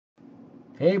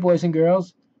Hey, boys and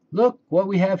girls, look what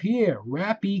we have here.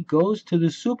 Rappy Goes to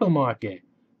the Supermarket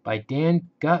by Dan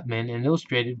Gutman and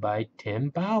illustrated by Tim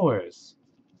Bowers.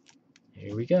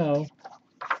 Here we go.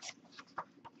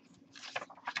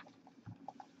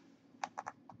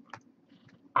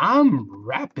 I'm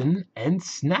rapping and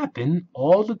snapping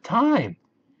all the time.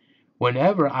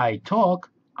 Whenever I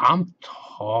talk, I'm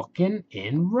talking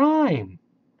in rhyme.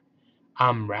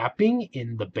 I'm rapping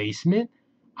in the basement.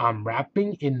 I'm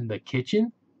rapping in the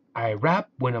kitchen. I rap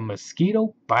when a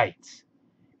mosquito bites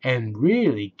and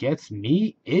really gets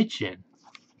me itching.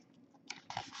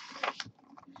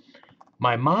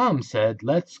 My mom said,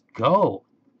 "Let's go.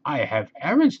 I have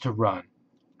errands to run.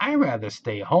 I'd rather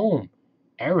stay home.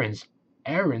 Errands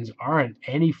aren't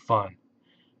any fun."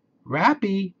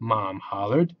 "Rappy," Mom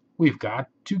hollered, "we've got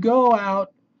to go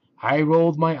out." I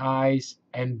rolled my eyes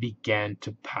and began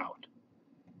to pout.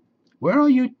 "Where are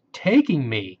you taking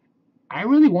me? I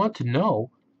really want to know.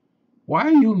 Why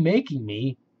are you making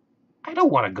me? I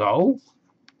don't want to go."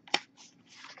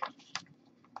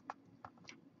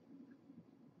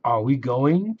 "Are we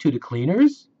going to the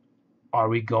cleaners? Are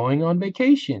we going on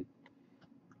vacation?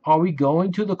 Are we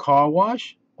going to the car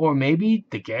wash? Or maybe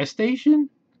the gas station?"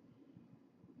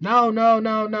 No.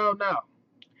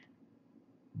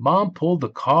 Mom pulled the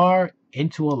car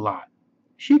into a lot.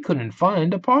 She couldn't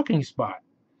find a parking spot.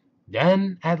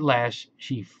 Then, at last,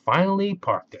 she finally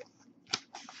parked it.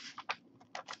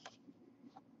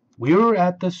 We were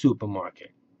at the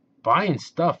supermarket. Buying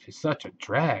stuff is such a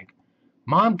drag.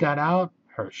 Mom got out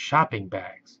her shopping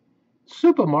bags.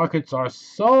 Supermarkets are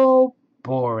so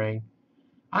boring.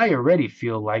 I already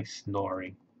feel like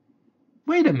snoring.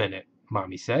 "Wait a minute,"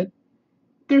 Mommy said.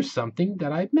 "There's something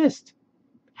that I missed.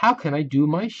 How can I do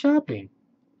my shopping?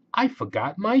 I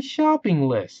forgot my shopping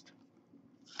list."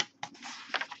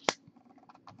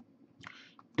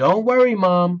 "Don't worry,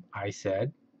 Mom," I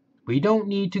said. "We don't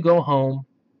need to go home.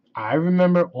 I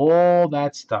remember all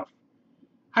that stuff.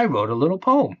 I wrote a little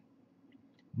poem.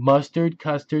 Mustard,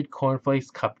 custard,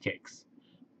 cornflakes, cupcakes.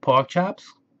 Pork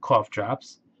chops, cough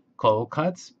drops, cold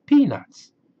cuts,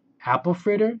 peanuts. Apple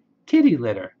fritter, kitty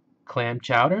litter, clam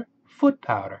chowder, foot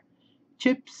powder.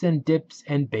 Chips and dips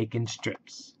and bacon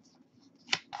strips."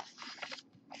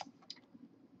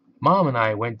 Mom and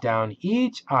I went down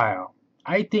each aisle.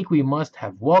 I think we must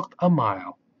have walked a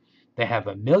mile. They have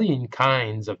a million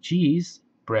kinds of cheese,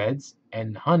 breads,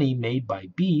 and honey made by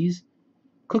bees,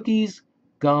 cookies,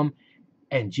 gum,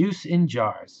 and juice in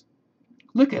jars.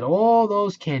 Look at all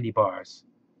those candy bars.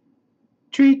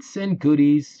 Treats and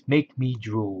goodies make me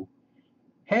drool.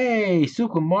 Hey,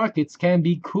 supermarkets can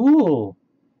be cool.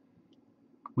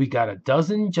 We got a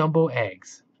dozen jumbo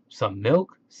eggs, some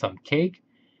milk, some cake,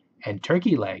 and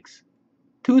turkey legs,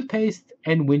 toothpaste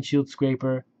and windshield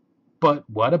scraper. But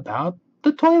what about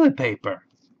the toilet paper?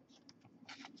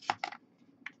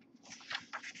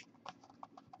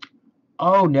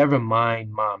 "Oh, never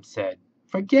mind," Mom said.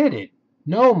 "Forget it."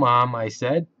 "No, Mom," I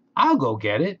said. "I'll go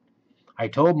get it." I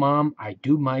told Mom I'd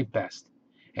do my best,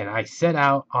 and I set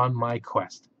out on my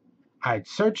quest. I'd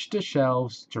search the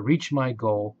shelves to reach my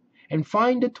goal and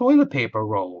find the toilet paper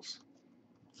rolls.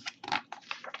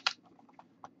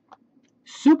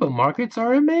 Supermarkets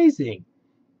are amazing.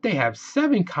 They have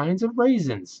 7 kinds of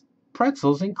raisins,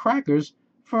 pretzels, and crackers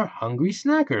for hungry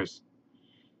snackers.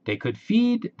 They could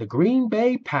feed the Green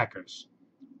Bay Packers.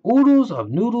 Oodles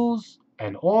of noodles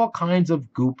and all kinds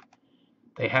of goop.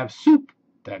 They have soup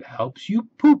that helps you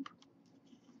poop.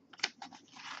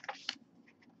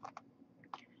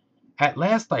 At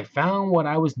last I found what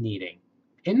I was needing.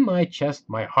 In my chest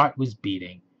my heart was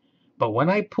beating. But when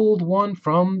I pulled one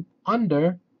from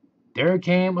under, there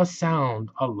came a sound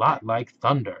a lot like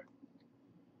thunder.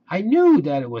 I knew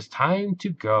that it was time to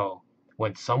go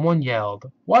when someone yelled,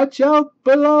 "Watch out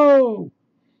below!"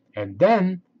 And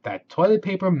then that toilet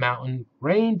paper mountain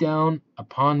rained down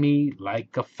upon me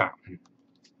like a fountain.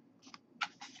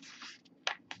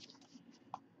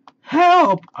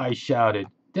 "Help!" I shouted.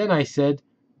 Then I said,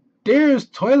 "There's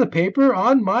toilet paper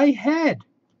on my head."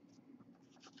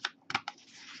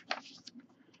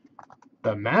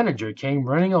 The manager came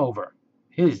running over.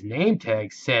 His name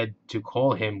tag said to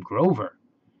call him Grover.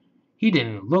 He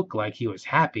didn't look like he was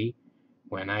happy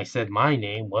when I said my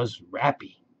name was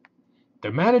Rappy.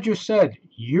 The manager said,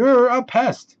 "You're a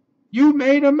pest. You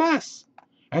made a mess.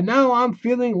 And now I'm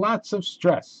feeling lots of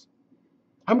stress.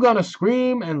 I'm gonna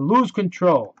scream and lose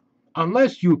control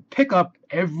unless you pick up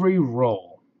every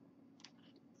roll."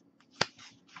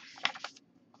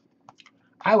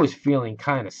 I was feeling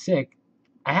kinda sick.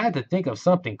 I had to think of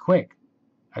something quick.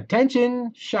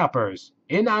 "Attention, shoppers,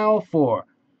 in aisle 4.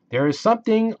 There is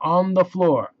something on the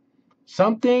floor.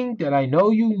 Something that I know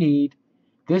you need.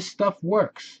 This stuff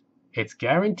works. It's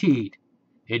guaranteed.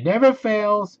 It never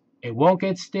fails. It won't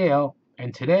get stale.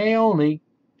 And today only,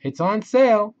 it's on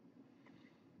sale.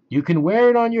 You can wear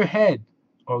it on your head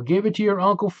or give it to your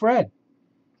Uncle Fred.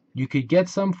 You could get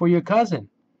some for your cousin.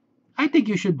 I think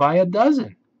you should buy a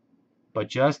dozen. But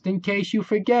just in case you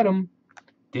forget 'em,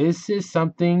 this is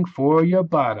something for your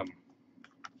bottom.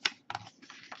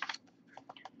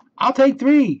 I'll take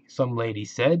 3, some lady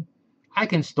said. I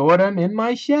can store them in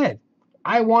my shed.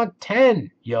 I want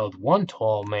 10, yelled one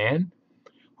tall man,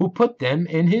 who put them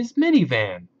in his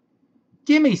minivan.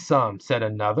 Gimme some, said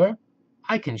another.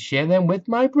 I can share them with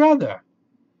my brother.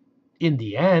 In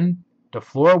the end, the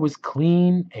floor was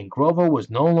clean and Grover was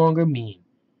no longer mean.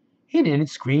 He didn't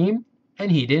scream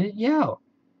and he didn't yell.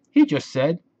 He just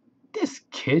said, "This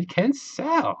kid can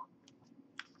sell."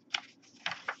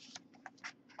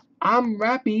 I'm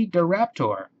Rappy the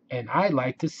Raptor, and I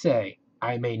like to say,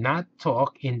 I may not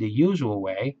talk in the usual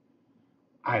way.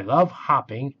 I love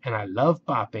hopping and I love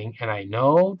bopping, and I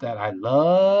know that I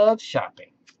love shopping.